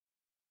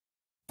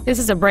This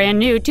is a brand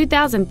new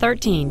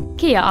 2013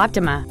 Kia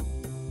Optima.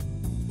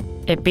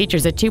 It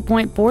features a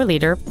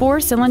 2.4-liter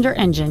four-cylinder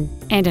engine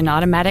and an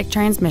automatic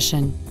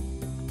transmission.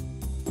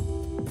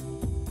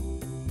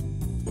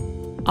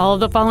 All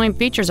of the following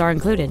features are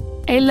included: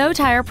 a low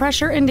tire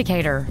pressure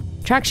indicator,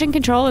 traction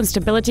control and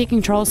stability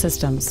control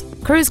systems,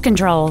 cruise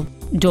control,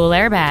 dual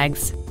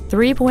airbags,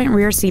 3-point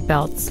rear seat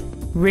belts,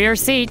 rear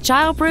seat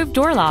child-proof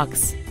door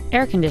locks,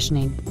 air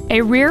conditioning,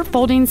 a rear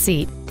folding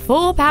seat,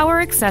 full power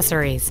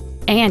accessories,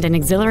 and an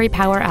auxiliary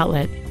power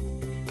outlet.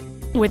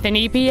 With an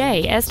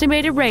EPA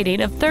estimated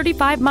rating of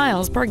 35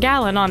 miles per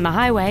gallon on the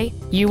highway,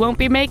 you won't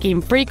be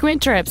making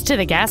frequent trips to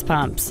the gas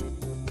pumps.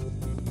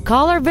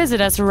 Call or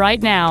visit us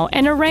right now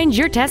and arrange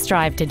your test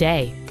drive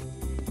today.